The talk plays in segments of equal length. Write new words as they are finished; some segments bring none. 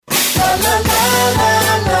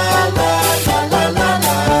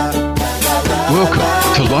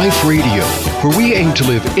Welcome to Life Radio, where we aim to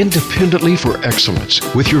live independently for excellence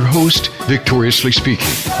with your host, Victoriously Speaking,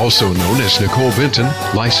 also known as Nicole Benton,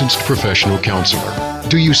 licensed professional counselor.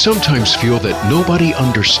 Do you sometimes feel that nobody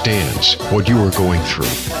understands what you are going through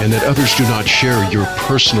and that others do not share your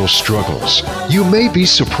personal struggles? You may be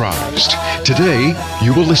surprised. Today,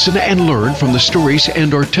 you will listen and learn from the stories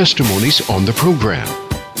and our testimonies on the program.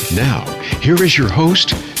 Now, here is your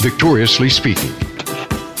host, Victoriously Speaking.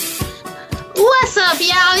 What's up,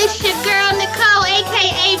 y'all? It's your girl, Nicole,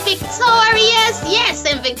 a.k.a. Victorious. Yes,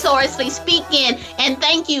 and Victoriously Speaking. And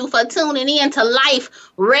thank you for tuning in to Life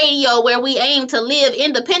Radio, where we aim to live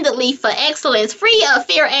independently for excellence, free of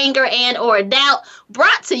fear, anger, and or doubt,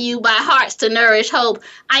 brought to you by Hearts to Nourish Hope.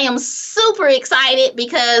 I am super excited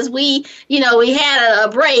because we had a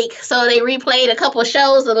break, so they replayed a couple of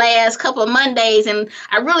shows the last couple of Mondays, and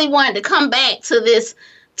I really wanted to come back to this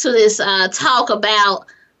talk about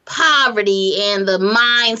poverty and the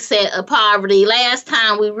mindset of poverty. Last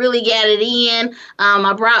time we really got it in.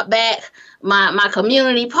 I brought back my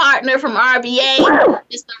community partner from RBA,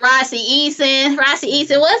 Mr. Rossi Eason. Rossi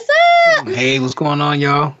Eason, what's up? Hey, what's going on,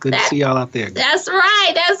 y'all? Good to see y'all out there. That's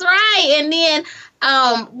right. And then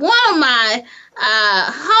one of my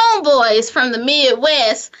homeboys from the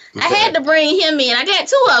Midwest, I had to bring him in. I got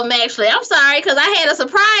two of them, actually. I'm sorry, because I had a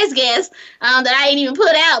surprise guest that I didn't even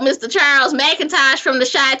put out, Mr. Charles McIntosh from the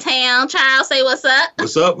Chi-Town. Charles, say what's up.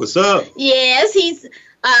 What's up? Yes, he's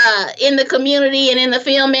in the community and in the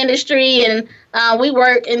film industry, and we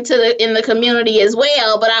work in the community as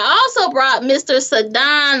well. But I also brought Mr.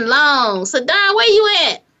 Sadon Long. Sadon, where you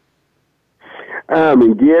at? I'm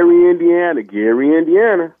in Gary,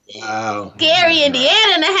 Indiana. Wow. Gary,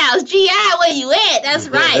 Indiana in the house. GI, where you at? That's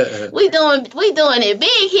right. we doing it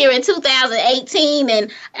big here in 2018,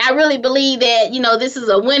 and I really believe that, this is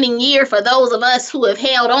a winning year for those of us who have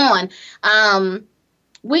held on.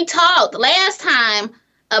 We talked last time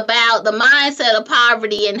about the mindset of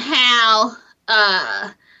poverty and how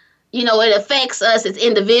it affects us as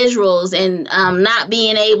individuals, and not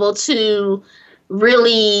being able to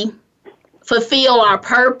really fulfill our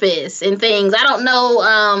purpose and things. I don't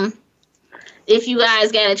know if you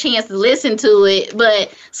guys got a chance to listen to it,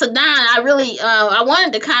 but Sadon, I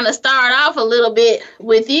wanted to kind of start off a little bit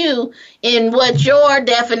with you in what your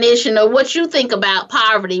definition or what you think about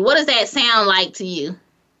poverty. What does that sound like to you?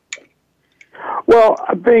 Well,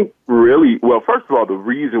 I think first of all, the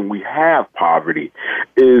reason we have poverty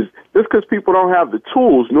is just because people don't have the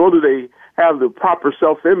tools, nor do they have the proper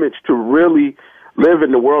self-image to really live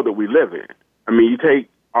in the world that we live in. I mean, you take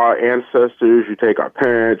our ancestors, you take our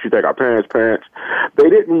parents, you take our parents' parents. They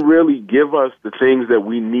didn't really give us the things that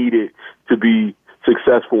we needed to be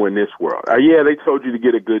successful in this world. Yeah, they told you to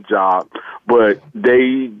get a good job, but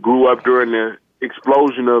they grew up during the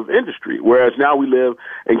explosion of industry, whereas now we live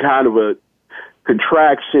in kind of a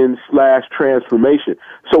contraction/transformation.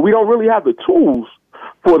 So we don't really have the tools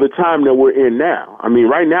for the time that we're in now. I mean,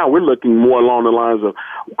 right now we're looking more along the lines of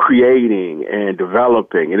creating and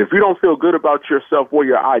developing. And if you don't feel good about yourself or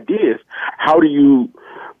your ideas, how do you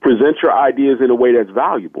present your ideas in a way that's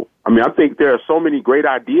valuable? I mean, I think there are so many great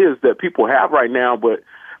ideas that people have right now, but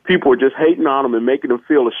people are just hating on them and making them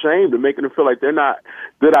feel ashamed and making them feel like they're not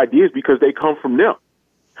good ideas because they come from them,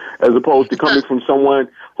 as opposed to coming from someone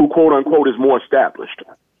who, quote unquote, is more established.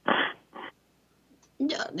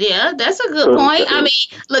 Yeah, that's a good point. I mean,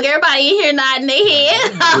 look, everybody in here nodding their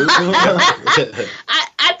head.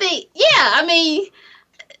 I think, I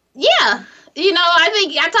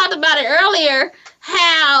think I talked about it earlier,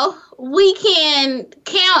 how we can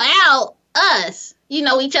count out us,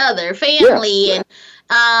 each other, family, and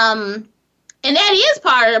that is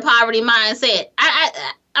part of the poverty mindset.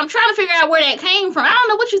 I'm trying to figure out where that came from. I don't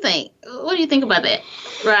know what you think. What do you think about that,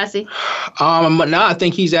 Rossi? No, I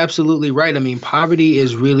think he's absolutely right. I mean, poverty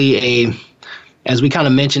is really as we kind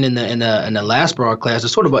of mentioned in the last broad class,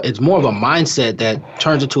 it's more of a mindset that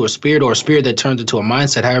turns into a spirit, or a spirit that turns into a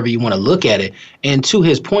mindset, however you want to look at it. And to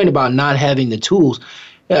his point about not having the tools,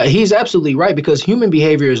 he's absolutely right, because human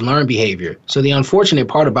behavior is learned behavior. So the unfortunate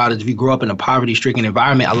part about it is, if you grow up in a poverty-stricken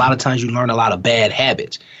environment, a lot of times you learn a lot of bad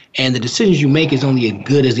habits. And the decisions you make is only as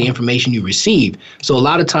good as the information you receive. So a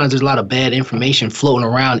lot of times there's a lot of bad information floating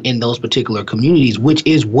around in those particular communities, which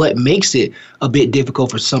is what makes it a bit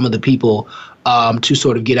difficult for some of the people to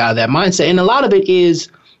sort of get out of that mindset. And a lot of it is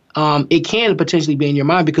it can potentially be in your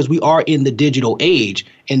mind because we are in the digital age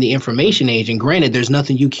and the information age. And granted, there's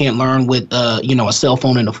nothing you can't learn with, a cell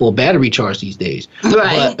phone and a full battery charge these days.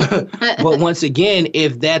 Right. But once again,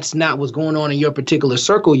 if that's not what's going on in your particular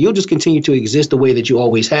circle, you'll just continue to exist the way that you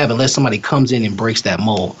always have unless somebody comes in and breaks that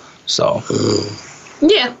mold. So.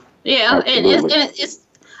 Yeah. And it's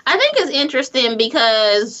I think it's interesting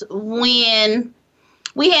because when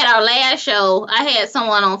we had our last show, I had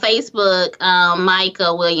someone on Facebook,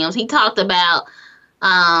 Micah Williams. He talked about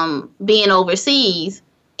being overseas.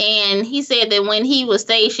 And he said that when he was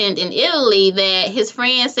stationed in Italy, that his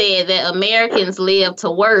friend said that Americans live to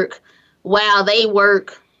work while they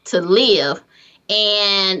work to live.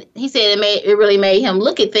 And he said it really made him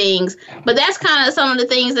look at things. But that's kind of some of the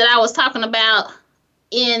things that I was talking about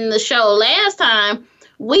in the show last time.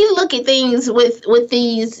 We look at things with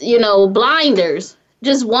these, blinders,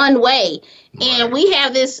 just one way. And we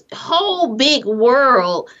have this whole big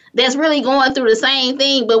world that's really going through the same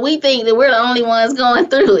thing, but we think that we're the only ones going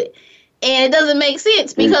through it. And it doesn't make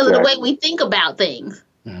sense because of the way we think about things.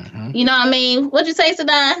 Mm-hmm. You know what I mean? What'd you say,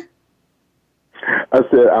 Sadai? I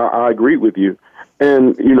said, I agree with you.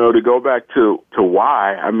 And, to go back to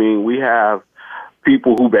why, I mean, we have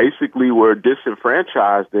people who basically were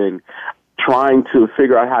disenfranchised and trying to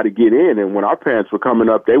figure out how to get in. And when our parents were coming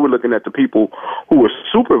up, they were looking at the people who were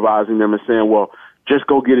supervising them and saying, well, just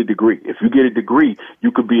go get a degree. If you get a degree,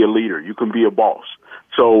 you could be a leader. You can be a boss.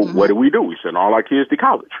 So what do? We send all our kids to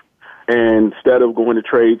college. And instead of going to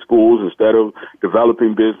trade schools, instead of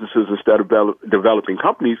developing businesses, instead of developing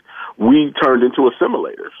companies, we turned into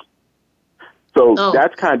assimilators. So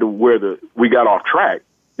that's kind of where we got off track.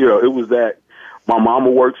 It was that my mama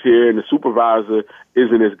works here and the supervisor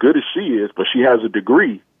isn't as good as she is, but she has a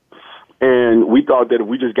degree. And we thought that if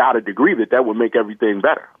we just got a degree, that would make everything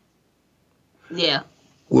better. Yeah.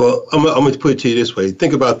 Well, I'm going to put it to you this way.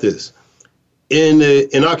 Think about this.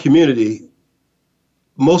 In our community,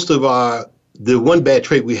 most of the one bad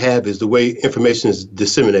trait we have is the way information is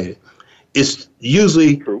disseminated. It's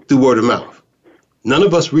usually through word of mouth. None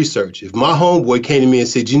of us research. If my homeboy came to me and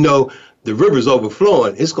said, the river's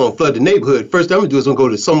overflowing, it's going to flood the neighborhood. First thing I'm going to do is I'm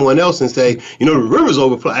going to go to someone else and say, the river's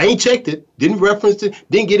overflowing. I ain't checked it, didn't reference it,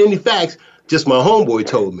 didn't get any facts. Just my homeboy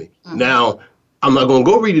told me. Mm-hmm. Now, I'm not going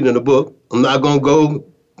to go read it in a book. I'm not going to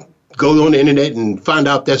go on the internet and find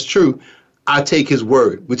out that's true. I take his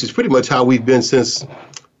word, which is pretty much how we've been since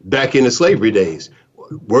back in the slavery days.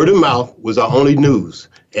 Word of mouth was our only news,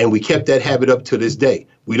 and we kept that habit up to this day.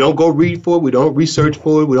 We don't go read for it. We don't research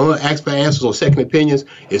for it. We don't ask for answers or second opinions.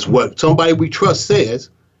 It's what somebody we trust says,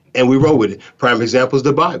 and we roll with it. Prime example is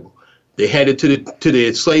the Bible. They handed it to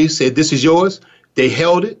the slaves, said, this is yours. They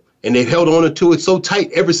held it, and they've held on to it so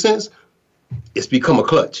tight ever since. It's become a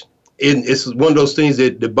clutch. It's one of those things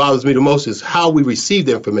that bothers me the most is how we receive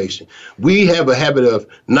the information. We have a habit of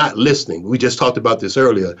not listening. We just talked about this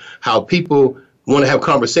earlier, how people want to have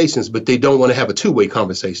conversations, but they don't want to have a two-way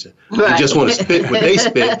conversation. Right. They just want to spit what they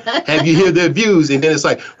spit, have you hear their views, and then it's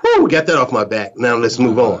like, whoo, got that off my back. Now let's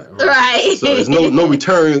move on. Right. So there's no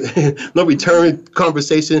return, no return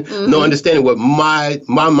conversation, no understanding what my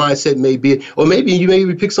mindset may be, or maybe you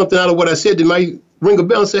maybe pick something out of what I said that might ring a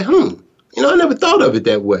bell and say, I never thought of it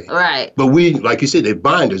that way. Right. But we, like you said, they're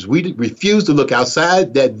binders. We refuse to look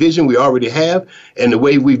outside that vision we already have, and the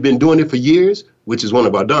way we've been doing it for years, which is one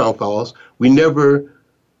of our downfalls. We never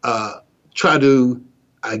try to,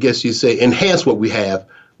 I guess you say, enhance what we have.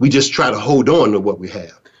 We just try to hold on to what we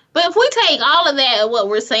have. But if we take all of that, what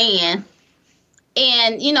we're saying,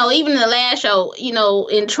 and, even in the last show,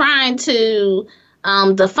 in trying to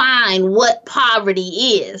define what poverty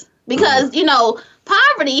is, because,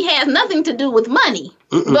 poverty has nothing to do with money,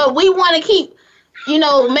 but we want to keep,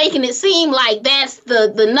 making it seem like that's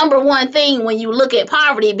the number one thing when you look at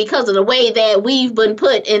poverty because of the way that we've been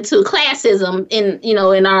put into classism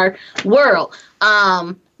in our world.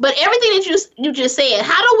 But everything that you just said,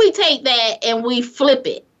 how do we take that and we flip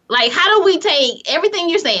it? Like, how do we take everything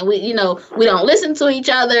you're saying? We don't listen to each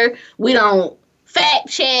other. We don't fact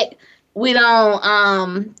check. We don't,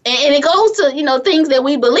 and it goes to, things that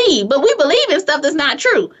we believe, but we believe in stuff that's not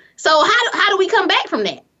true. So how do we come back from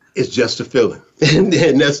that? It's just a feeling. and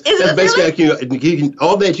that's basically, like,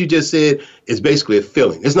 all that you just said is basically a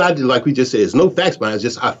feeling. It's not like we just said, it's no facts behind it,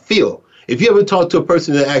 it's just I feel. If you ever talk to a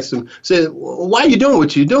person that asks them, say, why are you doing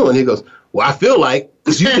what you're doing? He goes, well, I feel like,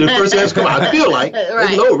 it's usually the first thing that's come out, I feel like. Right.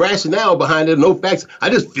 There's no rationale behind it, no facts. I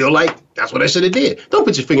just feel like that's what I should have did. Don't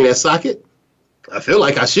put your finger in that socket. I feel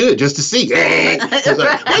like I should just to see. Like, why'd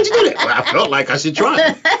you do that? Well, I felt like I should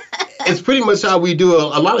try. It's pretty much how we do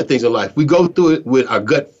a lot of things in life. We go through it with our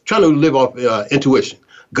gut, trying to live off intuition,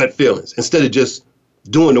 gut feelings, instead of just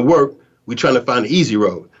doing the work. We're trying to find the easy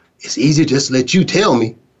road. It's easy just to let you tell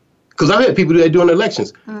me. Because I've had people that doing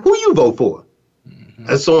elections. Who you vote for?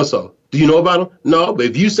 That's so-and-so. Do you know about them? No, but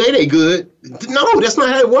if you say they good, no, that's not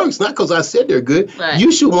how it works. Not because I said they're good. Right.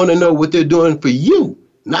 You should want to know what they're doing for you,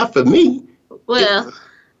 not for me. Well,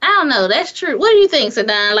 I don't know. That's true. What do you think,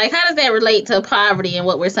 Sadon? Like, how does that relate to poverty and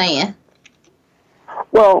what we're saying?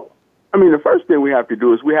 Well, I mean, the first thing we have to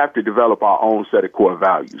do is we have to develop our own set of core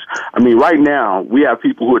values. I mean, right now, we have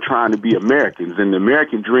people who are trying to be Americans, and the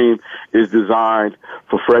American dream is designed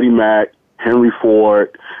for Freddie Mac, Henry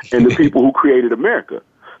Ford, and the people who created America.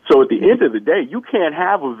 So at the end of the day, you can't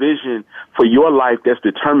have a vision for your life that's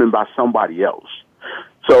determined by somebody else.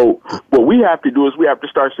 So what we have to do is we have to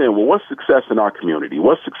start saying, well, what's success in our community?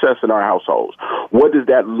 What's success in our households? What does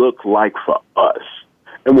that look like for us?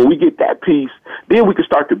 And when we get that piece, then we can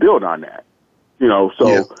start to build on that. You know, so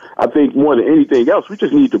yeah. I think more than anything else, we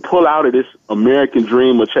just need to pull out of this American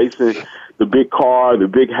dream of chasing the big car, the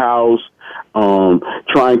big house,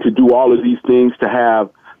 trying to do all of these things to have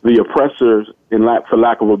the oppressors, for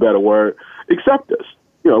lack of a better word, accept us.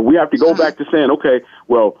 You know, we have to go back to saying, okay,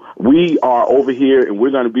 well, we are over here and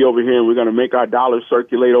we're going to be over here and we're going to make our dollars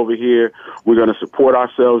circulate over here. We're going to support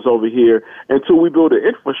ourselves over here until we build an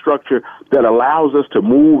infrastructure that allows us to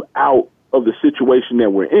move out of the situation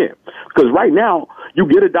that we're in. Because right now, you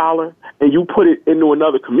get $1 and you put it into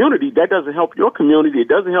another community. That doesn't help your community. It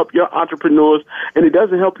doesn't help your entrepreneurs, and it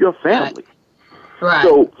doesn't help your family. Right.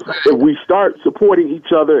 So if we start supporting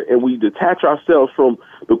each other and we detach ourselves from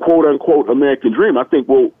the quote-unquote American dream, I think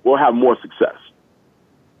we'll have more success.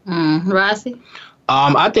 Rossi?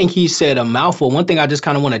 I think he said a mouthful. One thing I just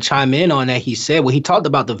kind of want to chime in on that he said, well, he talked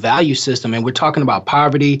about the value system, and we're talking about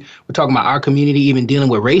poverty. We're talking about our community even dealing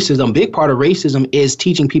with racism. A big part of racism is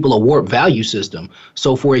teaching people a warped value system.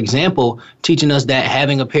 So, for example, teaching us that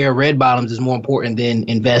having a pair of red bottoms is more important than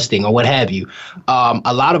investing or what have you.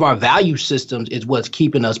 A lot of our value systems is what's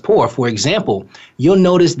keeping us poor. For example, you'll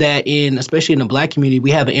notice that especially in the Black community,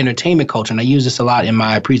 we have an entertainment culture, and I use this a lot in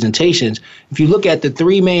my presentations. If you look at the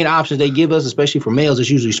three main options they give us, especially for males,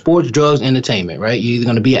 it's usually sports, drugs, entertainment, right? You're either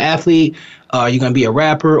going to be an athlete, you're going to be a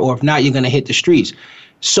rapper, or if not, you're going to hit the streets.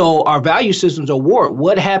 So our value systems are warped.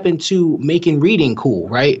 What happened to making reading cool,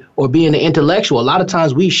 right? Or being an intellectual? A lot of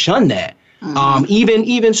times we shun that.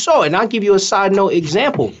 Even so, and I'll give you a side note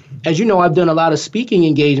example. As you know, I've done a lot of speaking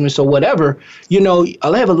engagements or whatever. You know,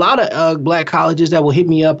 I'll have a lot of Black colleges that will hit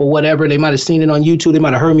me up or whatever. They might have seen it on YouTube. They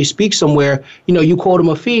might have heard me speak somewhere. You know, you quote them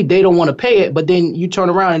a fee. They don't want to pay it. But then you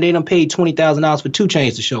turn around and they done paid $20,000 for 2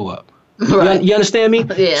 Chainz to show up. Right. You understand me?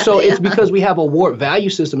 Yeah. So it's because we have a warped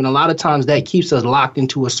value system, and a lot of times that keeps us locked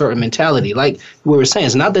into a certain mentality. Like we were saying,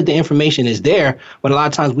 it's not that the information is there, but a lot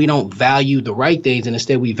of times we don't value the right things, and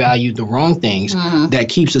instead we value the wrong things that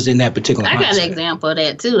keeps us in that particular mindset. I got an example of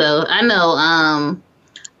that too, though. I know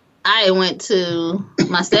I went to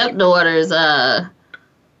my stepdaughter's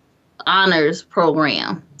honors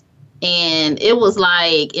program, and it was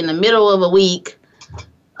like in the middle of a week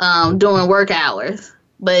during work hours.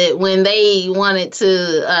 But when they wanted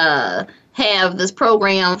to have this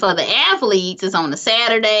program for the athletes, it's on a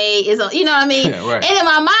Saturday. It's on, you know what I mean? Yeah, right. And in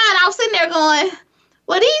my mind, I was sitting there going,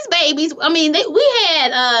 well, these babies, I mean, we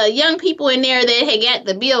had young people in there that had got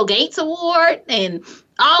the Bill Gates Award and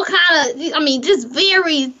all kind of, I mean, just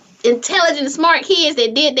very intelligent, smart kids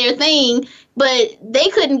that did their thing. But they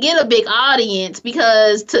couldn't get a big audience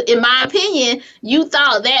because, in my opinion, you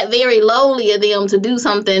thought that very lowly of them to do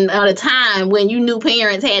something at a time when you knew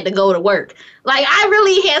parents had to go to work. Like, I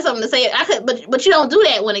really had something to say. But you don't do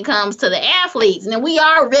that when it comes to the athletes. And we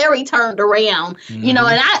are very turned around, you know,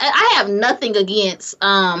 and I have nothing against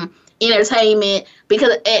entertainment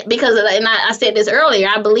because and I said this earlier,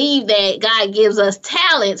 I believe that God gives us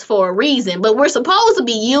talents for a reason, but we're supposed to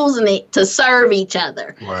be using it to serve each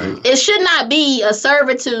other. Right. It should not be a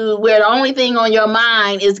servitude where the only thing on your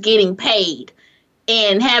mind is getting paid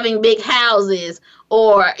and having big houses,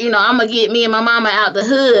 or, you know, I'm going to get me and my mama out the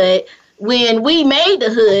hood when we made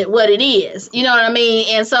the hood what it is. You know what I mean?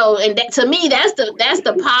 And so, and that, to me, that's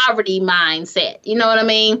the poverty mindset. You know what I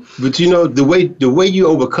mean? But you know, the way you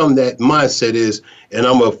overcome that mindset is, and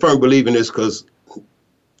I'm a firm believer in this, because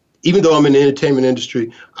even though I'm in the entertainment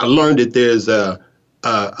industry, I learned that there's I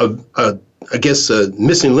guess a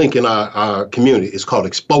missing link in our community. It's called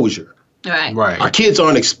exposure. Right. Our kids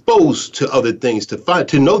aren't exposed to other things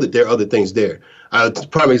to know that there are other things there.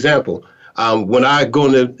 Prime example. When I go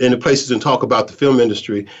into places and talk about the film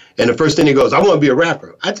industry, and the first thing he goes, I want to be a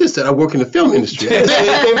rapper. I just said I work in the film industry. I didn't say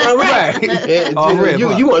anything about rap.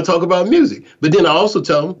 You want to talk about music. But then I also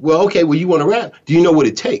tell them, well, okay, well, you want to rap. Do you know what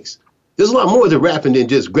it takes? There's a lot more to rapping than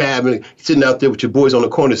just grabbing, sitting out there with your boys on the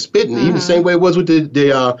corner spitting. Even the same way it was with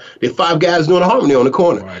the 5 guys doing a harmony on the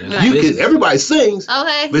corner. Right. Everybody sings,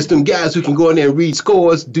 but it's them guys who can go in there and read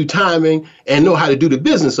scores, do timing, and know how to do the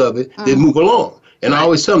business of it, then move along. And I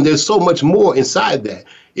always tell them there's so much more inside that.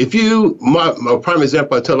 If you, my prime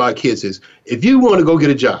example I tell our kids is, if you want to go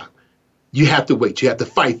get a job, you have to wait. You have to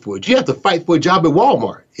fight for it. You have to fight for a job at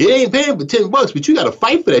Walmart. It ain't paying but $10, but you got to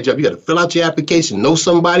fight for that job. You got to fill out your application, know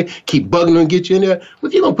somebody, keep bugging them and get you in there. Well,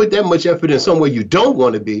 if you're going to put that much effort in somewhere you don't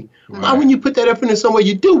want to be, why wouldn't you put that effort in somewhere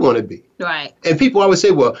you do want to be? Right. And people always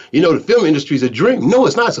say, well, the film industry is a dream. No,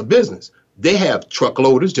 it's not. It's a business. They have truck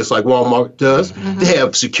loaders just like Walmart does. They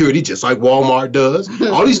have security just like Walmart does.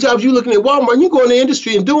 All these jobs you're looking at Walmart, you go in the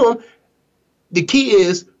industry and do them. The key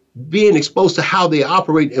is being exposed to how they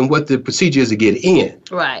operate and what the procedure is to get in.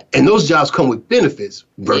 Right. And those jobs come with benefits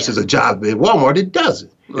versus a job at Walmart that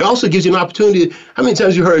doesn't. Right. It also gives you an opportunity. How many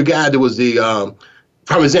times you heard a guy that was the,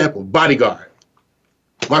 for example, bodyguard,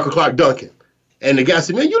 Michael Clark Duncan, and the guy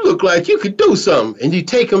said, man, you look like you could do something. And you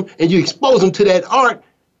take him and you expose him to that art.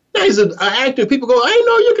 Now he's an actor. People go, I didn't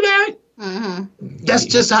know you could act. That's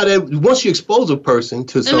just how that. Once you expose a person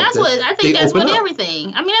to something, and that's what I think. That's with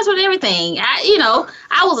everything. I mean, that's with everything. I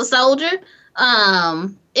was a soldier.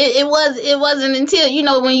 It wasn't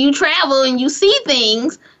until when you travel and you see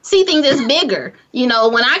things that's bigger. When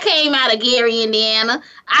I came out of Gary, Indiana,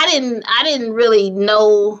 I didn't really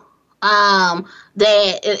know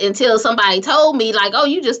that until somebody told me, like, oh,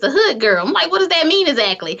 you just a hood girl. I'm like, what does that mean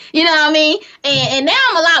exactly? You know what I mean? And now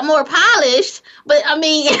I'm a lot more polished, but I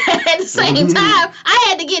mean, at the same time, I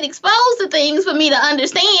had to get exposed to things for me to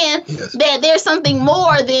understand that there's something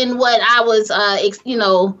more than what I was,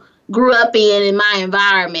 grew up in my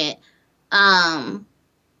environment. So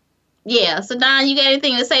Don, you got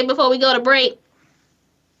anything to say before we go to break?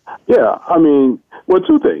 Yeah, I mean, well,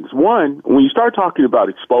 2 things. One, when you start talking about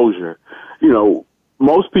exposure,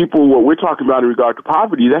 most people, what we're talking about in regard to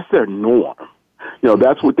poverty, that's their norm.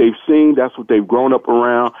 That's what they've seen, that's what they've grown up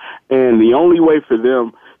around, and the only way for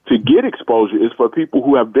them to get exposure is for people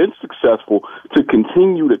who have been successful to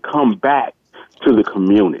continue to come back to the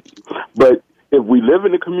community. But if we live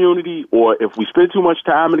in the community or if we spend too much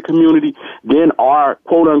time in the community, then our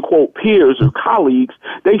quote-unquote peers or colleagues,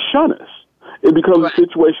 they shun us. It becomes a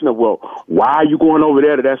situation of, well, why are you going over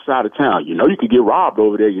there to that side of town? You could get robbed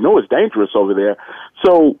over there. It's dangerous over there.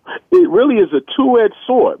 So it really is a two-edged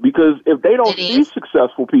sword, because if they don't see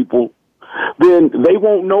successful people, then they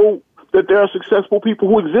won't know that there are successful people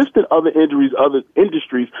who exist in other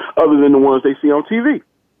industries other than the ones they see on TV.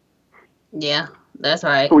 Yeah, that's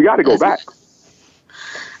right. So we got to go back.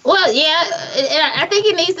 Well, yeah, I think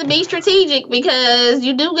it needs to be strategic, because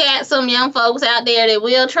you do got some young folks out there that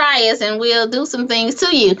will try us and will do some things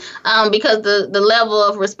to you because the level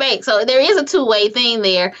of respect. So there is a two-way thing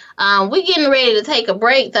there. We're getting ready to take a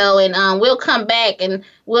break, though, and we'll come back and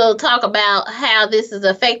we'll talk about how this is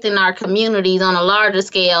affecting our communities on a larger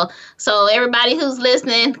scale. So everybody who's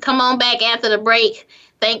listening, come on back after the break.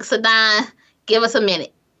 Thanks, Sadon. Give us a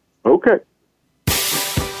minute. Okay.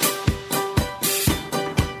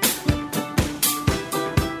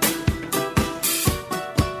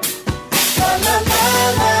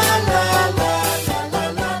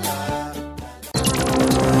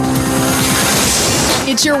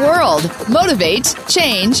 It's your world. Motivate,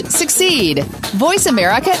 change, succeed.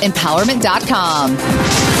 VoiceAmericaEmpowerment.com.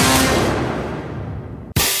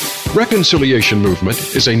 Reconciliation Movement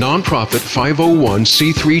is a nonprofit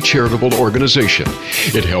 501c3 charitable organization.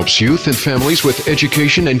 It helps youth and families with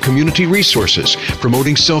education and community resources,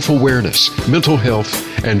 promoting self-awareness, mental health,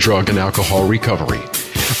 and drug and alcohol recovery.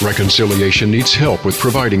 Reconciliation needs help with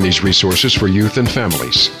providing these resources for youth and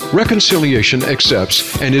families. Reconciliation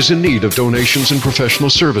accepts and is in need of donations and professional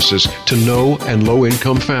services to no and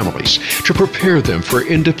low-income families to prepare them for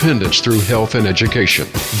independence through health and education.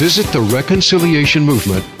 Visit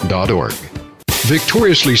thereconciliationmovement.org.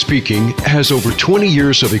 Victoriously Speaking has over 20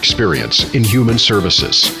 years of experience in human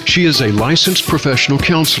services. She is a licensed professional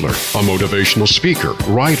counselor, a motivational speaker,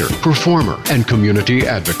 writer, performer, and community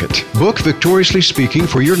advocate. Book Victoriously Speaking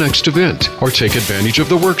for your next event or take advantage of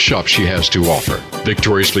the workshop she has to offer.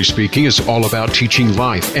 Victoriously Speaking is all about teaching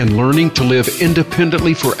life and learning to live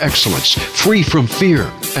independently for excellence, free from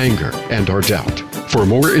fear, anger, and/or doubt. For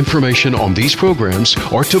more information on these programs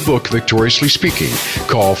or to book Victoriously Speaking,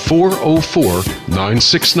 call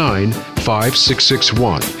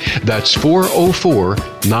 404-969-5661. That's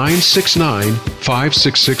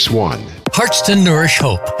 404-969-5661. Hearts to Nourish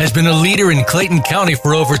Hope has been a leader in Clayton County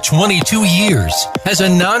for over 22 years. As a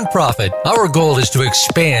nonprofit, our goal is to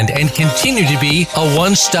expand and continue to be a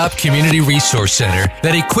one-stop community resource center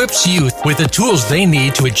that equips youth with the tools they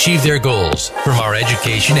need to achieve their goals. From our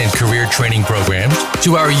education and career training programs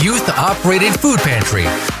to our youth-operated food pantry,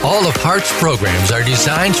 all of Heart's programs are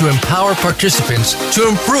designed to empower participants to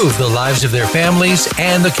improve the lives of their families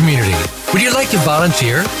and the community. Would you like to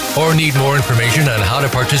volunteer or need more information on how to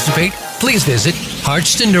participate? Please visit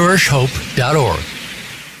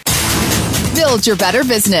heartstonourishhope.org. Build your better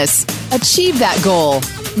business. Achieve that goal.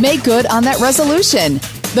 Make good on that resolution.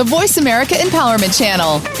 The Voice America Empowerment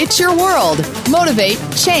Channel. It's your world. Motivate,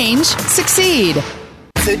 change, succeed.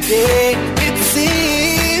 Today it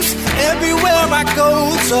seems everywhere I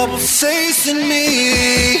go, trouble's chasing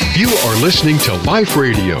me. You are listening to Life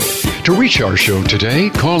Radio. To reach our show today,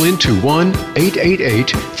 call into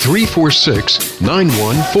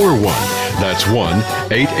 1-888-346-9141. That's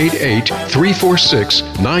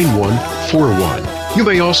 1-888-346-9141. You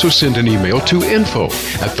may also send an email to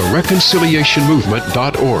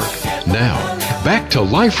info@thereconciliationmovement.org. Now, back to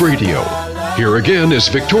Life Radio. Here again is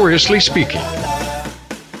Victoriously Speaking.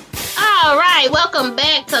 All right, welcome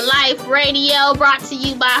back to Life Radio, brought to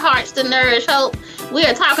you by Hearts to Nourish Hope. We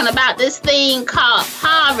are talking about this thing called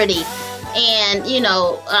poverty and,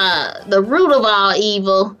 the root of all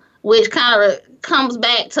evil, which kind of comes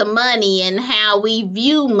back to money and how we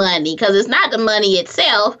view money, because it's not the money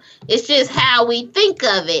itself, it's just how we think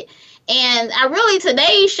of it. And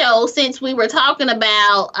today's show, since we were talking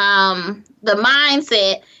about the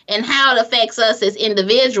mindset and how it affects us as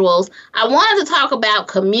individuals, I wanted to talk about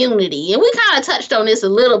community. And we kind of touched on this a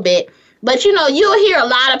little bit, but you'll hear a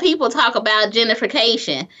lot of people talk about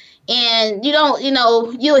gentrification, and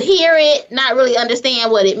you'll hear it, not really understand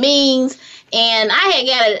what it means. And I had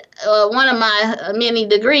got one of my many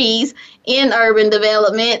degrees in urban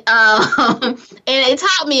development, and it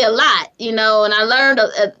taught me a lot, and I learned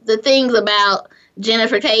the things about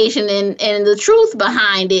gentrification and the truth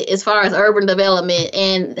behind it as far as urban development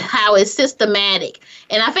and how it's systematic.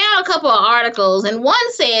 And I found a couple of articles, and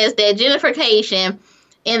one says that gentrification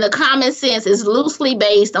in the common sense is loosely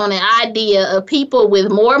based on the idea of people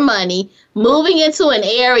with more money moving into an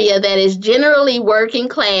area that is generally working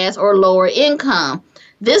class or lower income.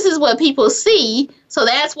 This is what people see, so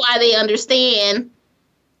that's why they understand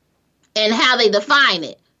and how they define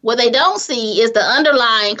it. What they don't see is the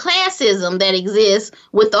underlying classism that exists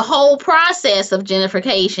with the whole process of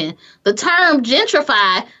gentrification. The term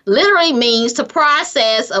gentrify literally means to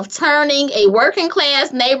process of turning a working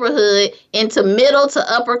class neighborhood into middle to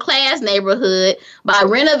upper class neighborhood by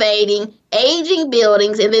renovating aging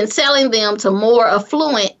buildings and then selling them to more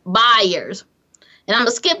affluent buyers. And I'm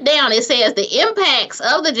going to skip down. It says the impacts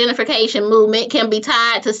of the gentrification movement can be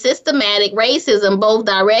tied to systematic racism, both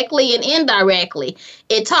directly and indirectly.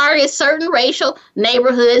 It targets certain racial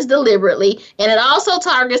neighborhoods deliberately, and it also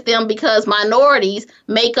targets them because minorities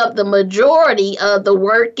make up the majority of the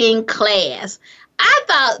working class. I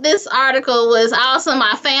thought this article was awesome.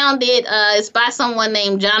 I found it. It's by someone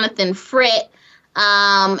named Jonathan Frett,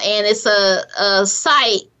 and it's a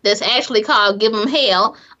site that's actually called Give 'Em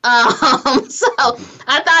Hell. So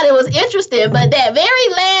I thought it was interesting, but that very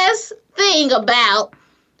last thing about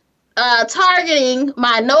targeting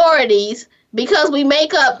minorities because we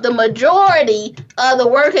make up the majority of the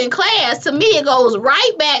working class, to me it goes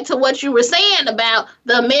right back to what you were saying about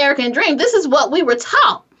the American dream. This is what we were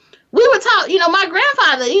taught. We were taught, my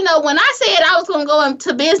grandfather, when I said I was going to go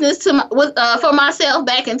into business for myself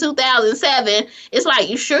back in 2007, it's like,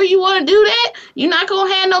 you sure you want to do that? You're not going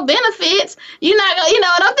to have no benefits. You're not going to, and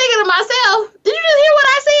I'm thinking to myself, did you just hear what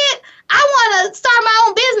I said? I want to start my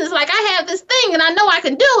own business. Like, I have this thing and I know I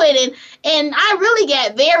can do it. And I really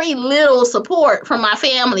got very little support from my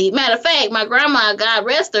family. Matter of fact, my grandma, God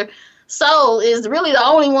rest her, so is really the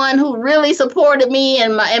only one who really supported me,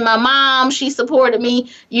 and my mom, she supported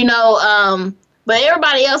me, but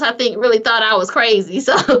everybody else I think really thought I was crazy.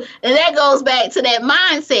 So, and that goes back to that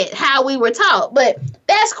mindset, how we were taught. But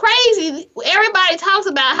that's crazy. Everybody talks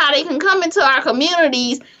about how they can come into our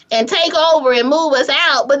communities and take over and move us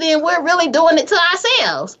out, but then we're really doing it to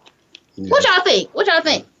ourselves. Yeah. What y'all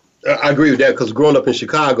think? I agree with that, because growing up in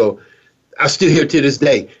Chicago, I still hear to this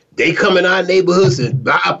day, they come in our neighborhoods and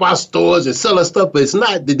buy up our stores and sell us stuff, but it's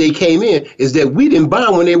not that they came in, it's that we didn't buy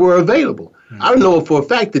them when they were available. Mm-hmm. I know for a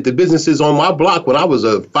fact that the businesses on my block when I was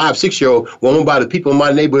a 5-6-year-old were owned by the people in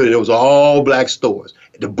my neighborhood, and it was all black stores.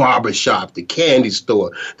 The barber shop, the candy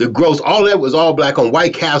store, the grocery, all that was all black on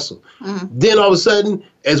White Castle. Mm-hmm. Then all of a sudden,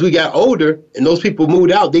 as we got older and those people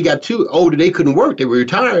moved out, they got too older. They couldn't work. They were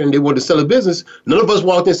retired and they wanted to sell a business. None of us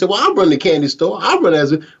walked in and said, well, I'll run the candy store. I'll run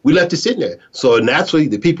as a, we left it sitting there. So naturally,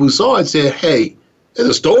 the people who saw it said, hey, there's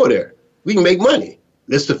a store there. We can make money.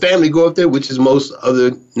 Let's the family go up there, which is most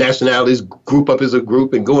other nationalities group up as a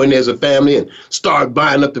group and go in there as a family and start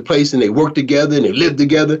buying up the place, and they work together and they live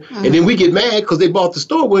together. Mm-hmm. And then we get mad because they bought the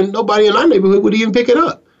store when nobody in our neighborhood would even pick it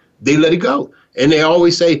up. They let it go. And they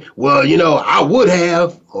always say, well, you know, I would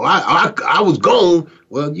have, or I was gone.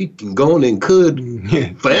 Well, you can go on and could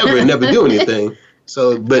forever and never do anything.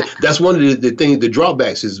 So, but that's one of the things, the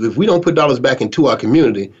drawbacks is if we don't put dollars back into our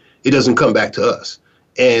community, it doesn't come back to us.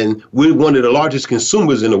 And we're one of the largest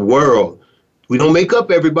consumers in the world. We don't make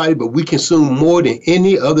up everybody, but we consume more than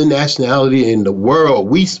any other nationality in the world.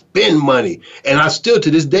 We spend money. And I still,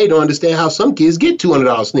 to this day, don't understand how some kids get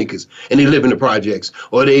 $200 sneakers and they live in the projects,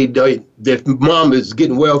 or their mom is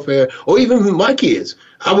getting welfare, or even my kids.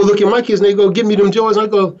 I would look at my kids and they go, give me them Jordans. I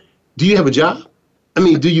go, do you have a job? I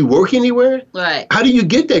mean, do you work anywhere? Right. How do you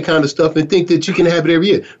get that kind of stuff and think that you can have it every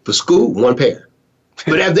year? For school, one pair.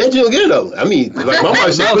 But after that, you don't get it though. I mean, like my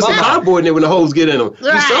wife said, put some cardboard in there when the holes get in them.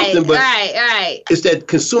 Do something, but it's that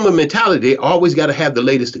consumer mentality. They always got to have the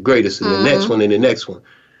latest, the greatest, and the next one, and the next one.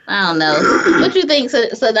 I don't know. What you think,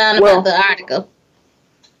 Sadan, about the article?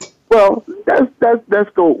 Well, let's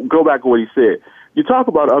go back to what he said. You talk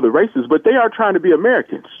about other races, but they are trying to be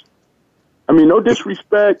Americans. I mean, no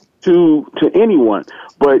disrespect to anyone,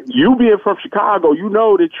 but you being from Chicago, you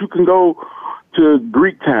know that you can go to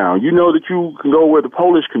Greektown. You know that you can go where the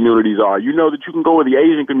Polish communities are. You know that you can go where the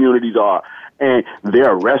Asian communities are. And there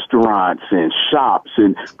are restaurants and shops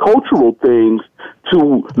and cultural things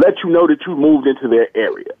to let you know that you moved into their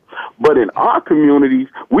area. But in our communities,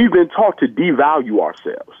 we've been taught to devalue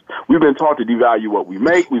ourselves. We've been taught to devalue what we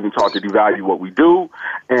make. We've been taught to devalue what we do.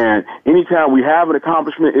 And anytime we have an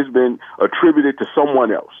accomplishment, it's been attributed to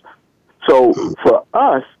someone else. So for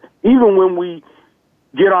us, even when we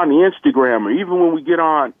get on the Instagram, or even when we get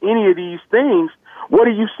on any of these things, what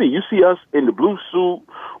do you see? You see us in the blue suit,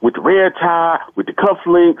 with the red tie, with the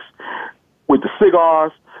cufflinks, with the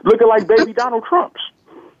cigars, looking like baby Donald Trumps.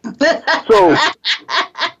 So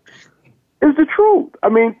it's the truth. I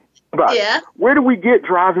mean, where do we get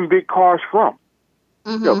driving big cars from?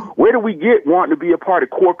 Mm-hmm. You know, where do we get wanting to be a part of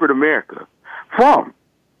corporate America from?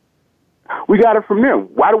 We got it from them.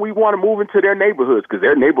 Why do we want to move into their neighborhoods? Because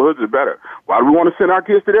their neighborhoods are better. Why do we want to send our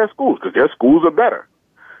kids to their schools? Because their schools are better.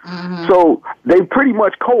 Mm-hmm. So they pretty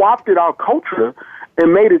much co-opted our culture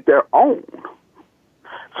and made it their own.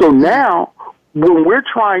 So now, when we're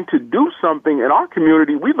trying to do something in our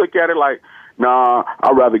community, we look at it like, nah,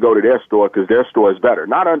 I'd rather go to their store because their store is better.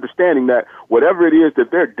 Not understanding that whatever it is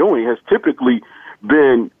that they're doing has typically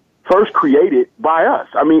been first created by us.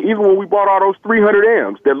 I mean, even when we bought all those 300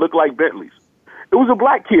 M's that look like Bentleys, it was a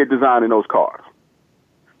black kid designing those cars.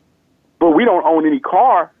 But we don't own any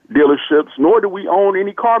car dealerships, nor do we own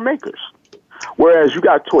any car makers. Whereas you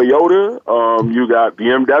got Toyota, you got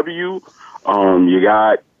BMW, you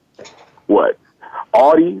got,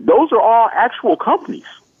 Audi. Those are all actual companies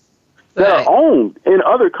that are owned in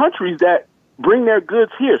other countries that bring their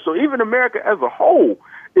goods here. So even America as a whole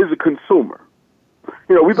is a consumer.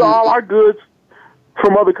 You know, we buy all our goods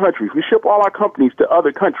from other countries. We ship all our companies to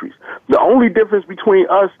other countries. The only difference between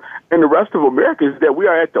us and the rest of America is that we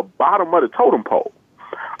are at the bottom of the totem pole.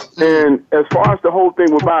 And as far as the whole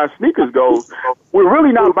thing with buying sneakers goes, we're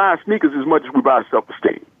really not buying sneakers as much as we buy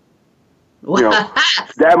self-esteem. You know,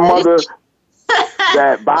 that mother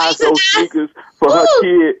that buys those sneakers for her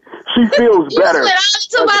kid, she feels better as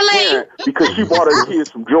a parent because she bought her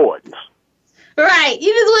kids some Jordans. Right.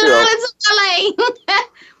 You just went all into my lane.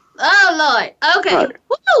 Oh, Lord. Okay. Right.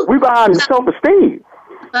 We behind self-esteem.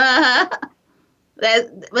 Uh-huh.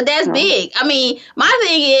 That's big. I mean, my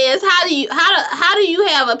thing is, how do you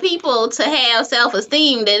have a people to have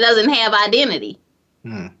self-esteem that doesn't have identity?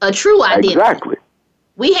 A true identity. Exactly.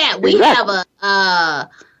 We have a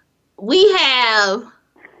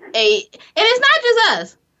and it's not just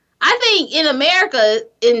us. I think in America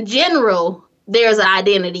in general, there's an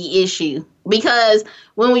identity issue. Because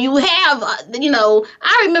when you have,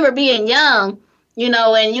 I remember being young, and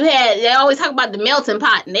they always talk about the melting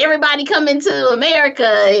pot and everybody coming to America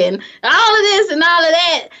and all of this and all of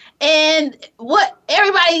that. And what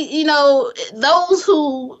everybody, those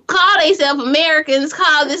who call themselves Americans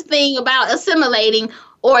call this thing about assimilating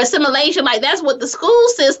or assimilation. Like that's what the school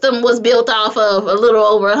system was built off of a little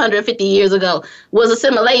over 150 years ago, was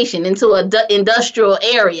assimilation into an industrial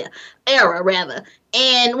era.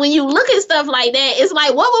 And when you look at stuff like that, it's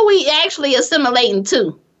like, what were we actually assimilating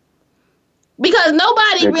to? Because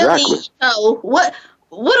nobody really know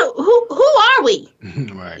who are we?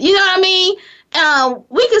 Right. You know what I mean?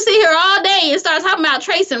 We could sit here all day and start talking about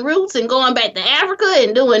tracing roots and going back to Africa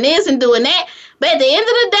and doing this and doing that. But at the end of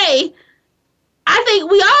the day, I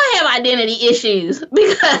think we all have identity issues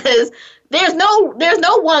because there's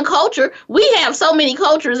no one culture. We have so many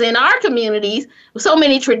cultures in our communities, so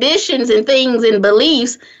many traditions and things and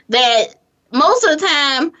beliefs that most of the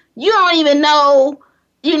time you don't even know,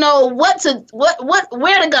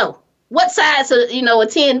 where to go, what side to,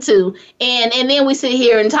 attend to. And then we sit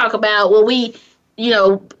here and talk about, well,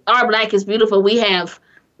 our Black is beautiful.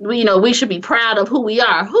 We should be proud of who we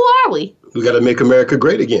are. Who are we? We got to make America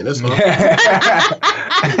great again. That's all.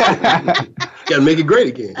 Got to make it great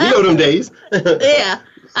again. You know them days. Yeah.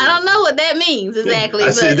 I don't know what that means exactly.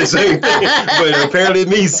 I said the same thing, but apparently it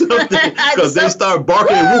means something because they start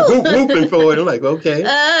barking and whooping for it. I'm like, okay.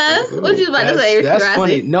 What you about to say? That's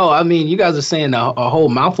funny. No, I mean, you guys are saying a whole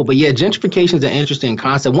mouthful, but yeah, gentrification is an interesting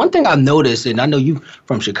concept. One thing I've noticed, and I know you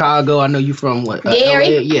from Chicago, I know you from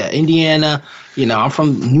Gary? LA, yeah, Indiana. I'm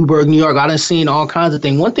from Newburgh, New York. I done seen all kinds of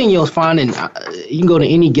things. One thing you'll find, and you can go to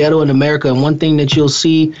any ghetto in America, and one thing that you'll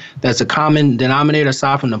see that's a common denominator,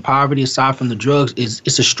 aside from the poverty, aside from the drugs, is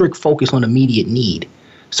it's a strict focus on immediate need.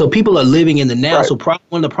 So people are living in the now. Right. So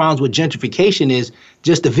one of the problems with gentrification is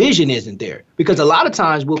just the vision isn't there. Because a lot of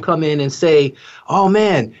times we'll come in and say, oh,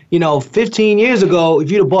 man, 15 years ago, if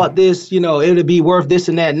you'd have bought this, it would be worth this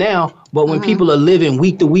and that now. But when people are living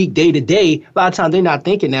week to week, day to day, a lot of times they're not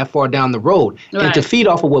thinking that far down the road. Right. And to feed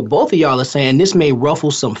off of what both of y'all are saying, this may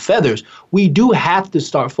ruffle some feathers. We do have to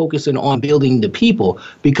start focusing on building the people.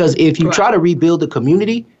 Because if you try to rebuild the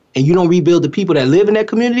community, and you don't rebuild the people that live in that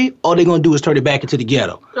community, all they're gonna do is turn it back into the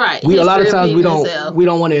ghetto. Right. A lot of times we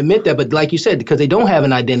don't want to admit that, but like you said, because they don't have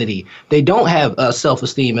an identity, they don't have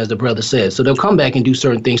self-esteem, as the brother said. So they'll come back and do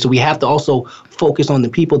certain things. So we have to also focus on the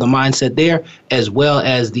people, the mindset there, as well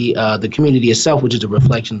as the community itself, which is a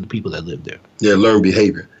reflection of the people that live there. Yeah, learned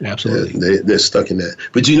behavior. Absolutely. They're stuck in that.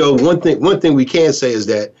 But one thing we can say is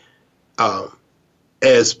that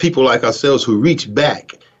as people like ourselves who reach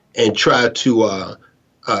back and try to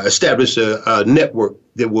establish a network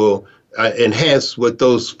that will enhance what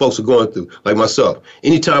those folks are going through, like myself.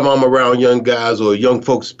 Anytime I'm around young guys or young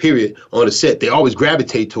folks, period, on the set, they always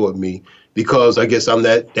gravitate toward me because I guess I'm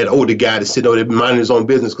that older guy that's sitting over there minding his own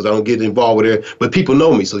business because I don't get involved with it. But people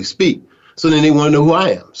know me, so they speak. So then they want to know who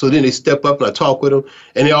I am. So then they step up and I talk with them,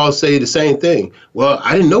 and they all say the same thing. Well,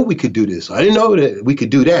 I didn't know we could do this. I didn't know that we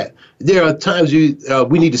could do that. There are times we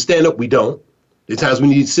need to stand up, we don't. There are times we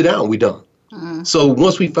need to sit down, we don't. So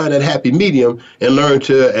once we find that happy medium and learn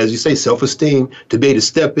to, as you say, self-esteem, to be able to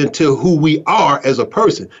step into who we are as a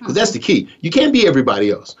person, because that's the key. You can't be everybody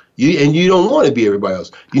else. You don't want to be everybody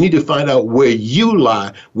else. You need to find out where you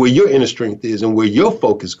lie, where your inner strength is, and where your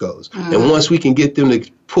focus goes. And once we can get them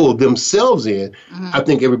to pull themselves in, I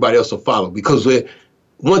think everybody else will follow. Because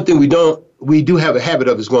one thing we do have a habit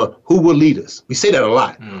of is going, who will lead us? We say that a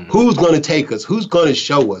lot. Who's going to take us? Who's going to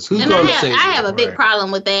show us? Who's going to save us? I have a big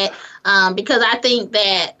problem with that because I think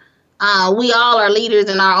that we all are leaders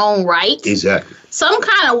in our own right. Exactly. Some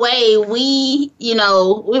kind of way we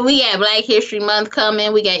got Black History Month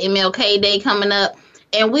coming. We got MLK Day coming up.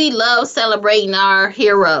 And we love celebrating our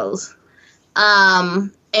heroes.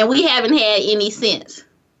 And we haven't had any since.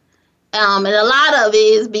 And a lot of it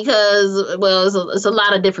is because, it's a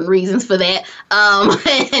lot of different reasons for that.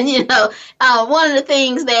 And, one of the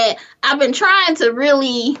things that I've been trying to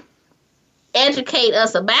really educate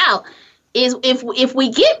us about is if we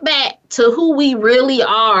get back to who we really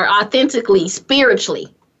are authentically,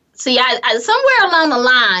 spiritually. See, I somewhere along the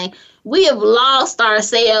line, we have lost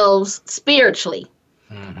ourselves spiritually.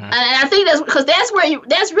 And I think that's because that's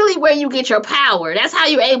really where you get your power. That's how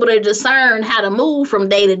you're able to discern how to move from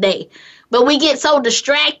day to day. But we get so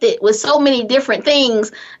distracted with so many different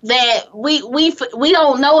things that we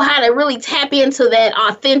don't know how to really tap into that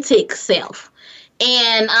authentic self.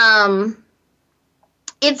 And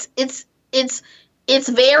it's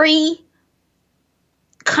very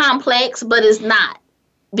complex, but it's not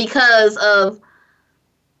because of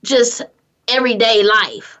just everyday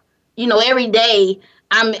life. Every day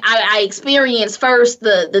I experienced first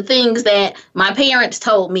the things that my parents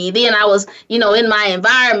told me. Then I was, in my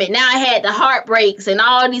environment. Now I had the heartbreaks and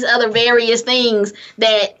all these other various things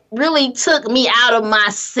that really took me out of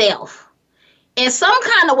myself. In some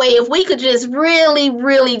kind of way, if we could just really,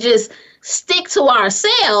 really just stick to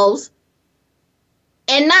ourselves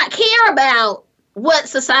and not care about what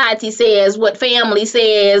society says, what family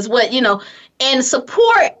says, and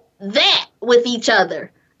support that with each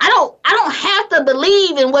other. I don't don't have to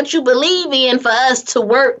believe in what you believe in for us to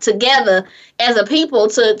work together as a people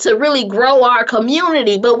to really grow our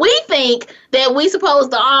community. But we think that we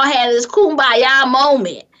supposed to all have this kumbaya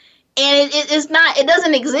moment. And it's not, it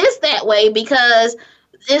doesn't exist that way because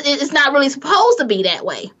it's not really supposed to be that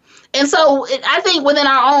way. And so I think within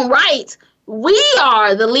our own rights, we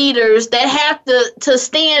are the leaders that have to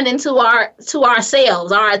stand into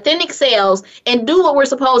ourselves, our authentic selves, and do what we're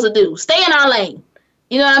supposed to do. Stay in our lane.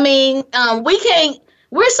 You know what I mean?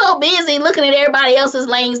 We're so busy looking at everybody else's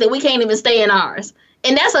lanes that we can't even stay in ours.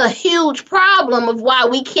 And that's a huge problem of why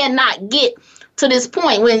we cannot get to this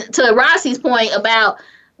point. To Rossi's point about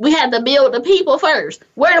we have to build the people first.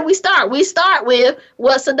 Where do we start? We start with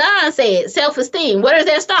what Sadan said, self-esteem. Where does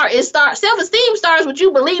that start? Self-esteem starts with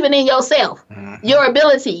you believing in yourself, your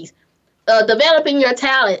abilities, developing your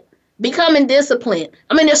talent, becoming disciplined.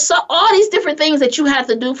 I mean, there's all these different things that you have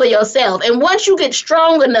to do for yourself. And once you get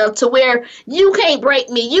strong enough to where you can't break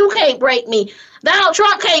me, Donald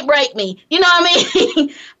Trump can't break me. You know what I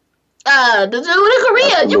mean? The dude in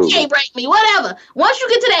Korea, you can't break me, whatever. Once you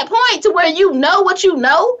get to that point to where you know what you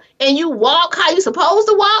know and you walk how you're supposed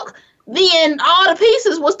to walk, then all the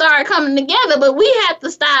pieces will start coming together. But we have to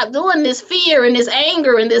stop doing this fear and this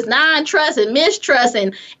anger and this non-trust and mistrust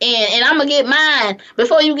and I'm going to get mine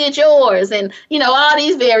before you get yours and, all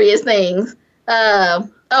these various things.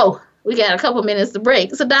 We got a couple minutes to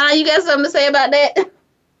break. So, Don, you got something to say about that?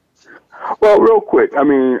 Well, real quick, I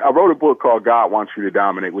wrote a book called God Wants You to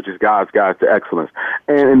Dominate, which is God's Guide to Excellence.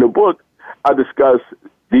 And in the book, I discuss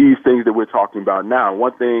these things that we're talking about now.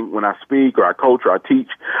 One thing, when I speak or I coach or I teach,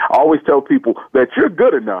 I always tell people that you're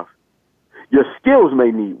good enough. Your skills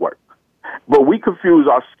may need work, but we confuse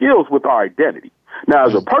our skills with our identity. Now,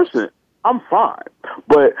 as a person, I'm fine,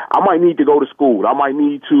 but I might need to go to school. I might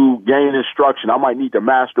need to gain instruction. I might need to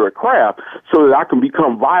master a craft so that I can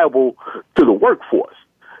become viable to the workforce.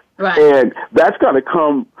 Right. And that's going to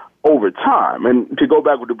come over time. And to go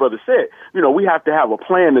back what the brother said, we have to have a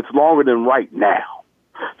plan that's longer than right now.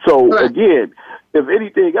 So, again, if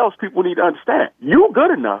anything else, people need to understand, you're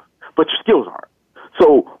good enough, but your skills aren't.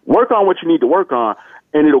 So work on what you need to work on,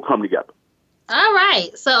 and it'll come together. All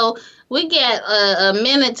right. So we get a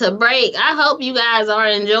minute to break. I hope you guys are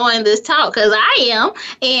enjoying this talk because I am,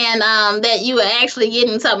 and that you are actually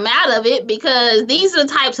getting something out of it because these are the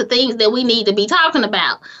types of things that we need to be talking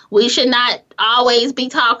about. We should not always be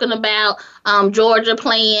talking about Georgia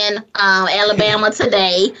playing Alabama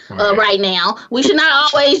today, right now. We should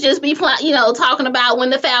not always just be, talking about when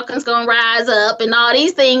the Falcons going to rise up and all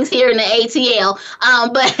these things here in the ATL.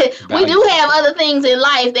 But we do have other things in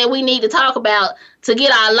life that we need to talk about to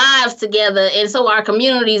get our lives together and so our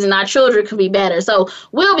communities and our children can be better. So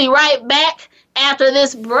we'll be right back after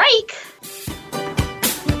this break.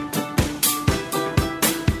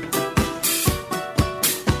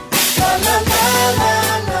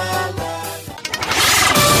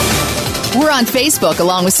 We're on Facebook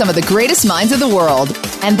along with some of the greatest minds of the world,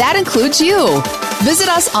 and that includes you. Visit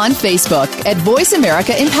us on Facebook at Voice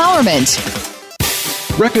America Empowerment.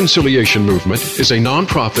 Reconciliation Movement is a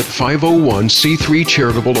nonprofit 501c3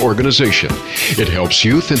 charitable organization. It helps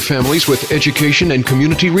youth and families with education and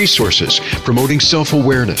community resources, promoting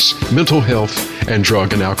self-awareness, mental health, and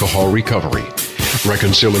drug and alcohol recovery.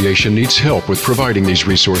 Reconciliation needs help with providing these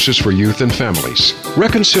resources for youth and families.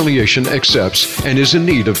 Reconciliation accepts and is in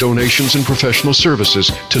need of donations and professional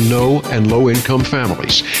services to no and low-income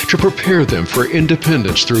families to prepare them for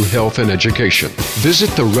independence through health and education. Visit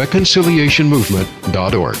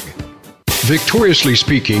thereconciliationmovement.org. Victoriously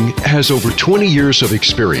Speaking has over 20 years of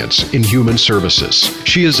experience in human services.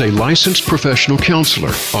 She is a licensed professional counselor,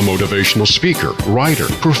 a motivational speaker, writer,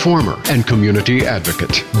 performer, and community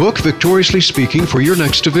advocate. Book Victoriously Speaking for your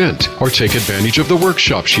next event or take advantage of the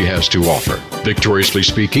workshop she has to offer. Victoriously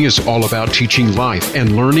Speaking is all about teaching life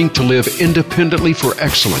and learning to live independently for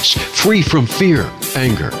excellence, free from fear,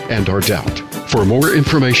 anger, and or doubt. For more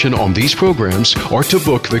information on these programs or to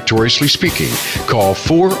book Victoriously Speaking, call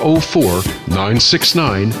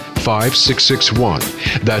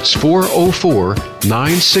 404-969-5661. That's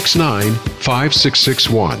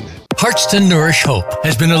 404-969-5661. Hearts to Nourish Hope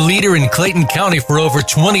has been a leader in Clayton County for over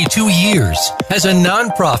 22 years. As a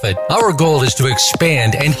nonprofit, our goal is to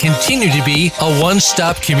expand and continue to be a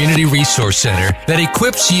one-stop community resource center that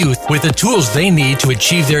equips youth with the tools they need to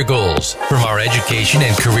achieve their goals. From our education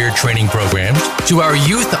and career training programs to our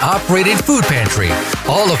youth-operated food pantry,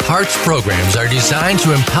 all of Heart's programs are designed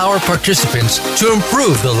to empower participants to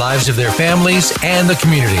improve the lives of their families and the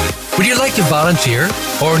community. Would you like to volunteer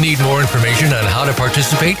or need more information on how to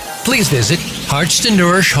participate? Please visit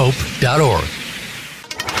heartstonourishhope.org.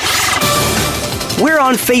 We're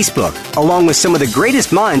on Facebook, along with some of the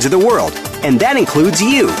greatest minds of the world, and that includes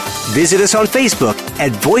you. Visit us on Facebook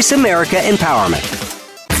at Voice America Empowerment.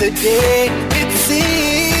 Today it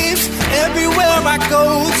seems everywhere I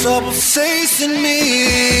go, trouble's chasing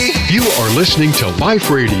me. You are listening to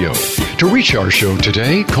Life Radio. To reach our show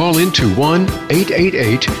today, call into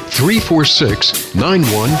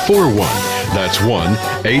 1-888-346-9141. That's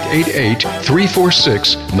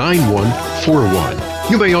 1-888-346-9141.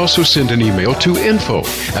 You may also send an email to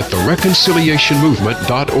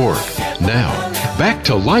info@thereconciliationmovement.org. Now, back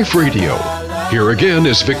to Life Radio. Here again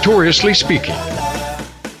is Victoriously Speaking.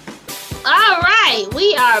 All right,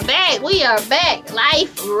 we are back.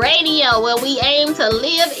 Life Radio, where we aim to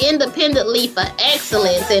live independently for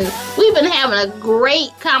excellence. And we've been having a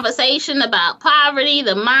great conversation about poverty,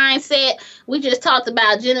 the mindset. We just talked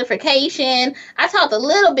about gentrification. I talked a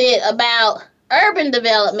little bit about urban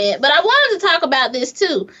development, but I wanted to talk about this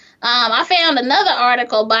too. I found another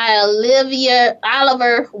article by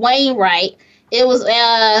Oliver Wainwright. It was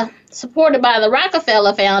supported by the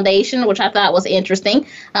Rockefeller Foundation, which I thought was interesting,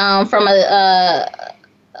 from a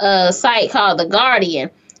site called The Guardian.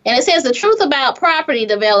 And it says the truth about property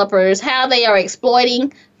developers, how they are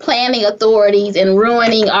exploiting planning authorities and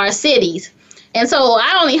ruining our cities. And so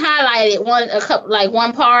I only highlighted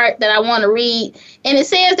one part that I want to read. And it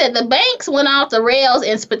says that the banks went off the rails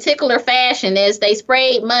in particular fashion as they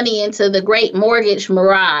sprayed money into the great mortgage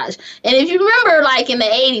mirage. And if you remember, like in the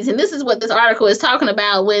 80s, and this is what this article is talking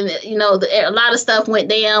about, when, a lot of stuff went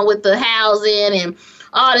down with the housing and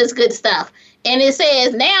all this good stuff. And it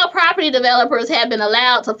says now property developers have been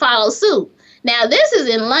allowed to follow suit. Now, this is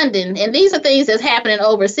in London, and these are things that's happening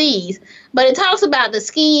overseas. But it talks about the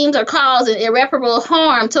schemes are causing irreparable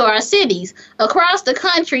harm to our cities across the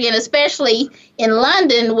country, and especially in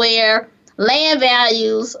London, where land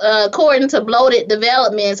values, according to bloated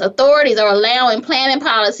developments, authorities are allowing planning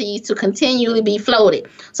policies to continually be floated.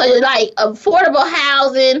 So, like, affordable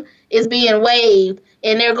housing is being waived,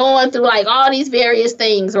 and they're going through, like, all these various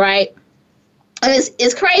things, right? And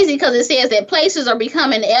it's crazy because it says that places are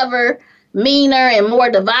becoming ever meaner and more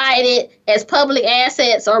divided as public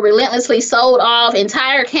assets are relentlessly sold off,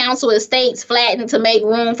 entire council estates flattened to make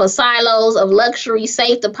room for silos of luxury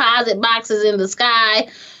safe deposit boxes in the sky.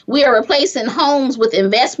 We are replacing homes with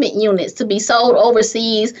investment units to be sold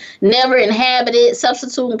overseas, never inhabited,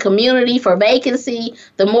 substituting community for vacancy.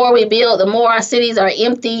 The more we build, the more our cities are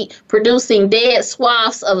emptied, producing dead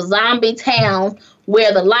swaths of zombie towns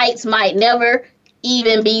where the lights might never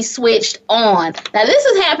even be switched on. Now, this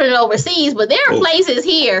is happening overseas, but there are places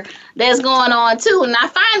here that's going on too. And I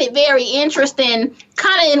find it very interesting,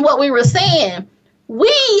 kind of in what we were saying.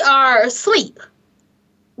 We are asleep.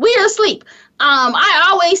 We are asleep. I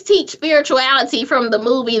always teach spirituality from the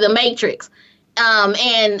movie The Matrix. And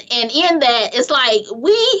in that, it's like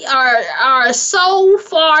we are so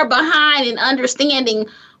far behind in understanding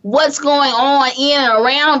what's going on in and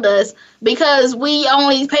around us, because we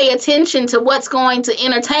only pay attention to what's going to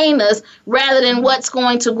entertain us rather than what's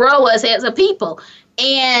going to grow us as a people.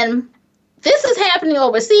 And this is happening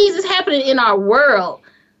overseas. It's happening in our world.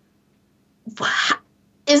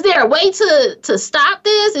 Is there a way to stop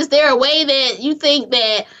this? Is there a way that you think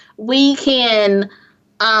that we can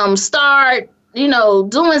start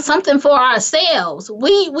doing something for ourselves?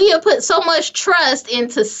 We have put so much trust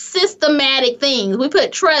into systematic things. We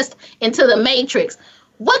put trust into the matrix.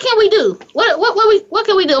 What can we do? What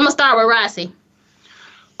can we do? I'm gonna start with Rossi.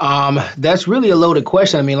 That's really a loaded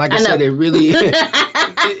question. I mean, like I said, it really, as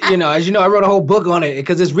you know, I wrote a whole book on it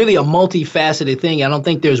because it's really a multifaceted thing. I don't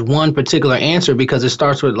think there's one particular answer because it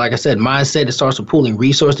starts with, like I said, mindset. It starts with pooling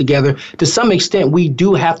resources together. To some extent, we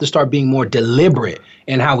do have to start being more deliberate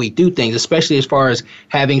in how we do things, especially as far as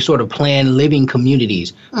having sort of planned living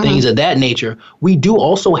communities, things of that nature. We do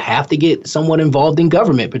also have to get somewhat involved in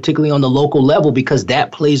government, particularly on the local level, because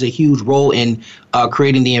that plays a huge role in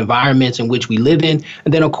creating the environments in which we live in.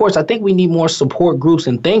 And then, of course, I think we need more support groups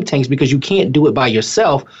and think tanks because you can't do it by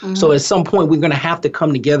yourself. So at some point, we're going to have to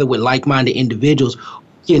come together with like-minded individuals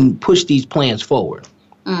and push these plans forward.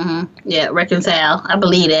 Yeah, reconcile. I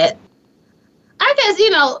believe that. I guess,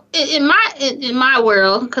 in my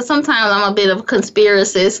world, because sometimes I'm a bit of a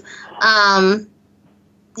conspiracist,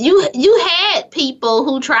 you had people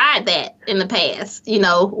who tried that in the past. We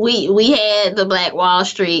had the Black Wall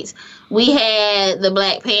Streets. We had the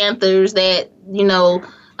Black Panthers that,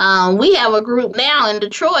 we have a group now in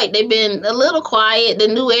Detroit. They've been a little quiet, the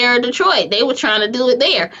New Era Detroit. They were trying to do it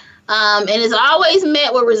there. And it's always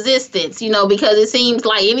met with resistance, because it seems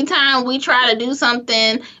like anytime we try to do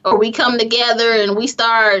something or we come together and we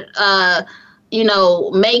start,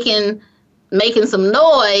 making some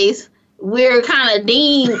noise, we're kind of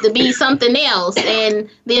deemed to be something else, and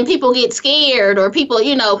then people get scared, or people,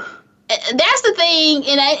 that's the thing.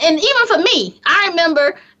 And even for me, I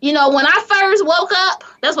remember, when I first woke up,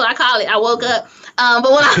 that's what I call it. I woke up.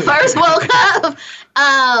 But when I first woke up,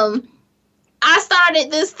 I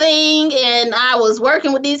started this thing, and I was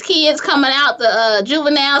working with these kids coming out the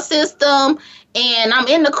juvenile system, and I'm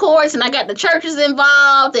in the courts, and I got the churches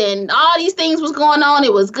involved, and all these things was going on.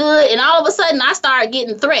 It was good, and all of a sudden, I started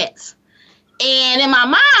getting threats. And in my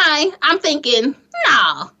mind, I'm thinking,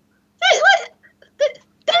 no,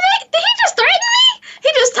 did he just threaten me?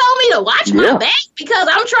 He just told me to watch my back because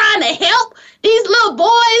I'm trying to help these little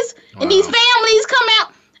boys and these families come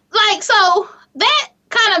out. Like, so that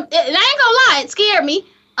kind of, and I ain't gonna lie, it scared me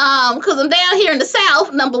because I'm down here in the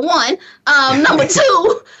South, number one. Number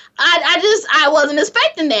two, I wasn't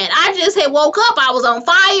expecting that. I just had woke up. I was on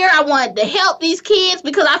fire. I wanted to help these kids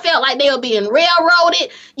because I felt like they were being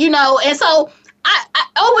railroaded, and so I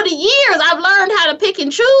over the years, I've learned how to pick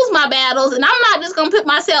and choose my battles, and I'm not just going to put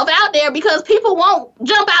myself out there because people won't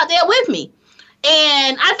jump out there with me.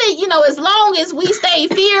 And I think, as long as we stay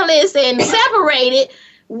fearless and separated,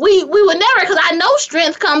 we would never, because I know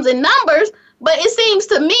strength comes in numbers, but it seems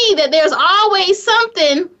to me that there's always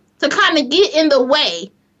something to kind of get in the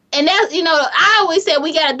way. And that's, I always said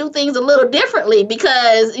we got to do things a little differently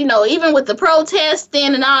because, even with the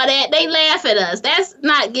protesting and all that, they laugh at us. That's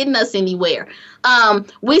not getting us anywhere.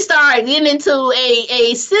 We started getting into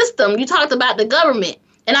a system. You talked about the government.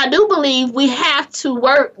 And I do believe we have to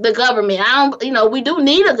work the government. We do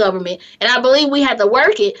need a government. And I believe we have to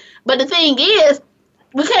work it. But the thing is,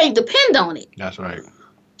 we can't depend on it. That's right.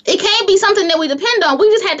 It can't be something that we depend on. We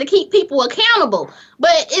just have to keep people accountable.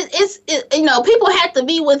 But people have to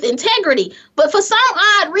be with integrity. But for some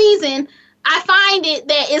odd reason, I find it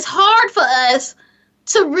that it's hard for us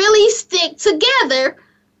to really stick together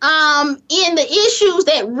in the issues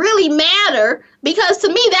that really matter. Because to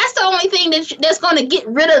me, that's the only thing that's going to get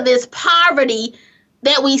rid of this poverty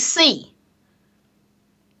that we see.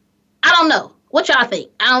 I don't know. What y'all think?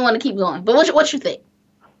 I don't want to keep going. But what you think?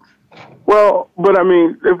 Well, but I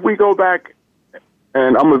mean, if we go back,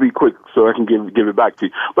 and I'm going to be quick so I can give it back to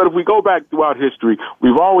you. But if we go back throughout history,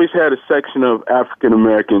 we've always had a section of African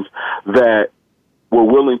Americans that were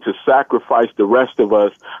willing to sacrifice the rest of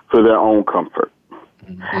us for their own comfort.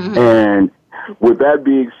 Mm-hmm. And with that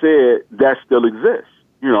being said, that still exists.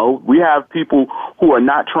 We have people who are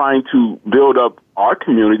not trying to build up our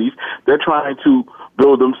communities. They're trying to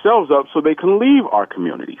build themselves up so they can leave our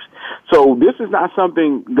communities. So this is not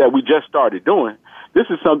something that we just started doing. This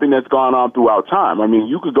is something that's gone on throughout time. I mean,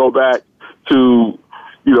 you could go back to,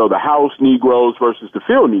 the house Negroes versus the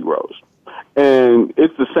field Negroes. And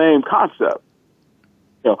it's the same concept.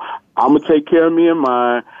 I'm going to take care of me and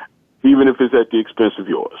mine, even if it's at the expense of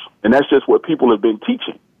yours. And that's just what people have been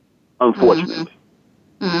teaching, unfortunately.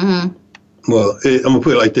 Mm-hmm. Well, I'm going to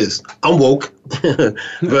put it like this. I'm woke, but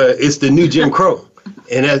it's the new Jim Crow.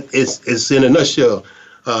 And it's in a nutshell.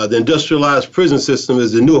 The industrialized prison system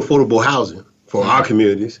is the new affordable housing for our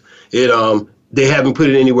communities. They haven't put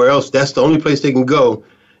it anywhere else. That's the only place they can go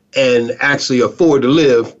and actually afford to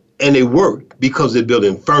live. And they work because they're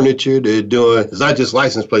building furniture. It's not just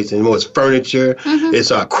license plates anymore. It's furniture. Mm-hmm.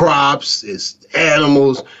 It's crops. It's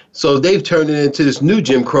animals. So they've turned it into this new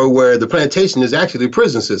Jim Crow where the plantation is actually a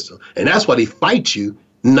prison system. And that's why they fight you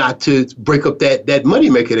not to break up that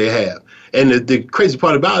moneymaker they have. And the crazy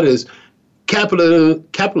part about it is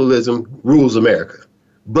capitalism rules America.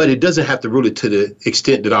 But it doesn't have to rule it to the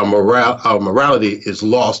extent that our morality is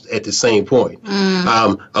lost at the same point.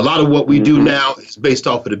 Mm. A lot of what we do now is based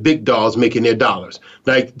off of the big dogs making their dollars.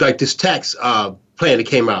 Like this tax plan that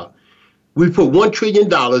came out. We put $1 trillion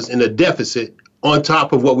in a deficit on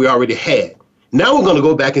top of what we already had. Now we're going to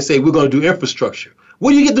go back and say we're going to do infrastructure.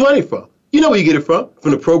 Where do you get the money from? You know where you get it from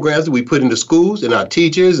the programs that we put into schools and our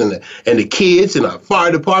teachers and the kids and our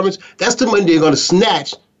fire departments. That's the money they're going to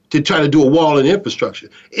snatch to try to do a wall in infrastructure.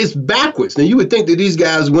 It's backwards. Now, you would think that these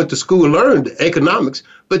guys went to school and learned economics,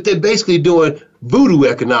 but they're basically doing voodoo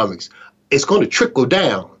economics. It's going to trickle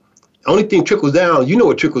down. The only thing trickles down, you know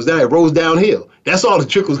what trickles down, it rolls downhill. That's all that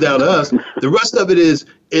trickles down to us. The rest of it is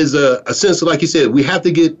a sense of, like you said, we have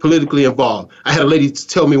to get politically involved. I had a lady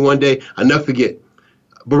tell me one day, I'll never forget,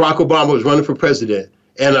 Barack Obama was running for president,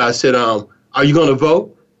 and I said, are you going to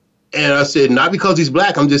vote? And I said, not because he's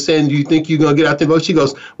black. I'm just saying, do you think you're going to get out there and vote? She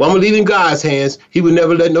goes, well, I'm going to leave it in God's hands. He would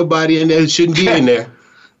never let nobody in there who shouldn't be in there.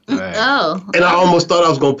 Right. Oh. And I almost thought I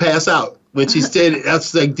was going to pass out when she said it. I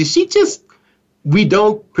was like, did she just, we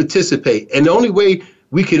don't participate. And the only way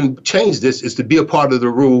we can change this is to be a part of the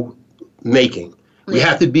rule making. We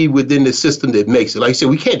have to be within the system that makes it. Like I said,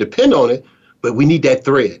 we can't depend on it, but we need that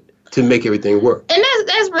thread to make everything work. And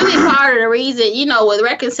that's really part of the reason, with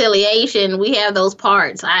reconciliation, we have those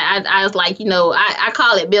parts. I was like, I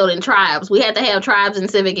call it building tribes. We have to have tribes in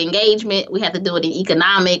civic engagement. We have to do it in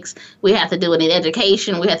economics. We have to do it in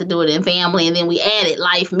education. We have to do it in family. And then we added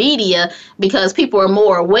life media because people are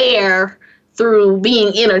more aware through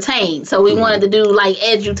being entertained. So we wanted to do like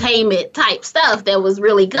edutainment type stuff that was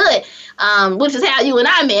really good, which is how you and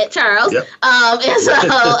I met, Charles. Yep. And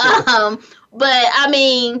so, but I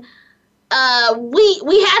mean,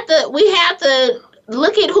 we have to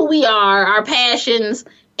look at who we are, our passions,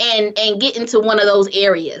 and get into one of those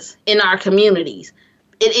areas in our communities.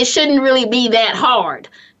 It shouldn't really be that hard.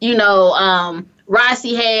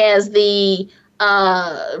 Rossi has the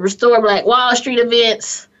Restore Black Wall Street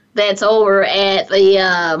events that's over at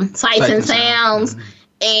the Sights and Sounds.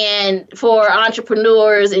 And for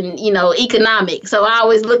entrepreneurs and, economics. So I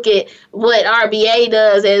always look at what RBA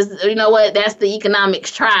does as, that's the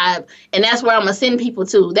economics tribe. And that's where I'm going to send people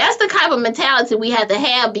to. That's the type of mentality we have to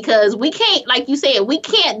have, because we can't, like you said, we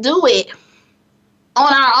can't do it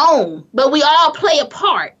on our own. But we all play a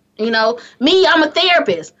part. Me, I'm a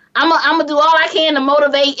therapist. I'm gonna do all I can to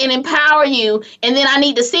motivate and empower you, and then I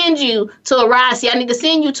need to send you to a Rossi. I need to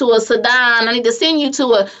send you to a Sadan. I need to send you to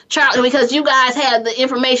a Charles, because you guys have the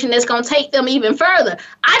information that's gonna take them even further.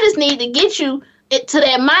 I just need to get you to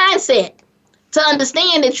that mindset to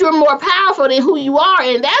understand that you're more powerful than who you are,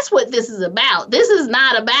 and that's what this is about. This is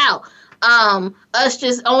not about us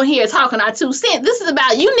just on here talking our 2 cents. This is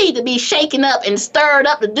about you need to be shaken up and stirred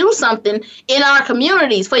up to do something in our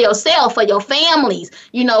communities for yourself, for your families.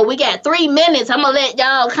 We got 3 minutes. I'm gonna let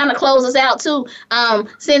y'all kind of close us out too.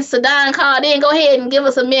 Since Sadan called in, go ahead and give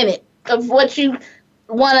us a minute of what you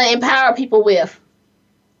want to empower people with.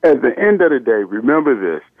 At the end of the day, remember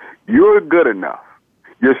this: you're good enough.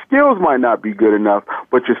 Your skills might not be good enough,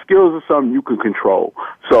 but your skills are something you can control.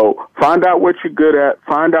 So find out what you're good at,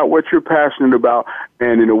 find out what you're passionate about,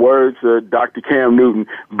 and in the words of Dr. Cam Newton,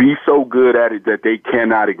 be so good at it that they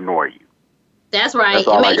cannot ignore you. That's right.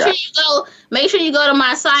 And make sure you go to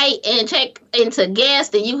my site and check into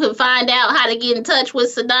guests, and you can find out how to get in touch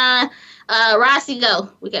with Sadan. Rossi,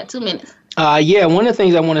 go. We got 2 minutes. One of the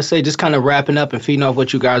things I want to say, just kind of wrapping up and feeding off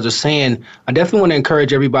what you guys are saying, I definitely want to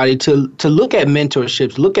encourage everybody to look at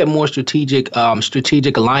mentorships, look at more strategic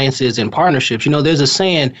alliances and partnerships. There's a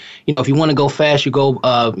saying, if you want to go fast, you go,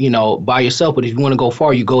 by yourself, but if you want to go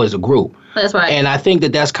far, you go as a group. That's right. And I think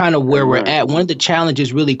that's kind of where we're at. One of the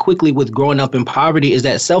challenges really quickly with growing up in poverty is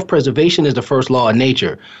that self-preservation is the first law of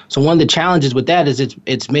nature. So one of the challenges with that is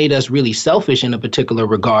it's made us really selfish in a particular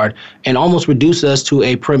regard and almost reduce us to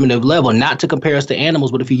a primitive level. Not to compare us to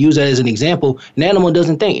animals, but if you use that as an example, an animal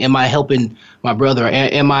doesn't think, am I helping my brother?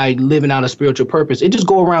 Am I living out a spiritual purpose? It just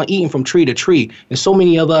go around eating from tree to tree. And so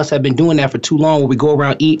many of us have been doing that for too long, where we go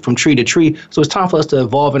around eat from tree to tree. So it's time for us to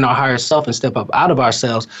evolve in our higher self and step up out of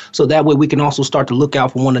ourselves. So that way we can also start to look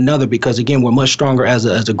out for one another, because again, we're much stronger as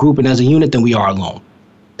a group and as a unit than we are alone.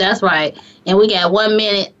 That's right. And we got 1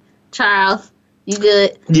 minute. Charles, you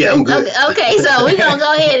good? Yeah, I'm good. Okay, so we're going to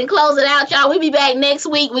go ahead and close it out, y'all. We'll be back next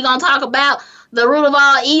week. We're going to talk about the root of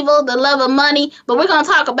all evil, the love of money, but we're going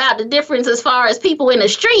to talk about the difference as far as people in the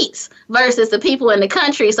streets versus the people in the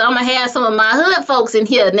country. So I'm going to have some of my hood folks in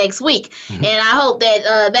here next week, and I hope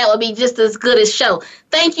that that will be just as good a show.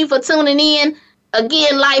 Thank you for tuning in.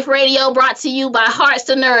 Again, Life Radio brought to you by Hearts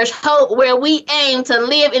to Nourish Hope, where we aim to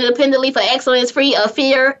live independently for excellence, free of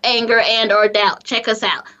fear, anger, and or doubt. Check us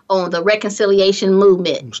out on the Reconciliation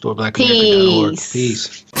Movement. RestoreBlackAmerica.org.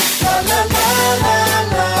 Peace.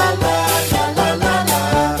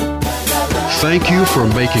 Thank you for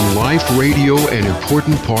making Life Radio an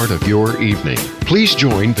important part of your evening. Please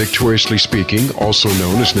join Victoriously Speaking, also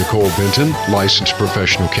known as Nicole Benton, licensed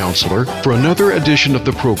professional counselor, for another edition of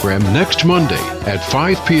the program next Monday at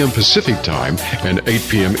 5 p.m. Pacific Time and 8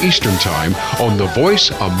 p.m. Eastern Time on the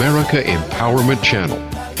Voice America Empowerment Channel.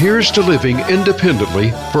 Here's to living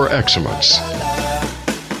independently for excellence.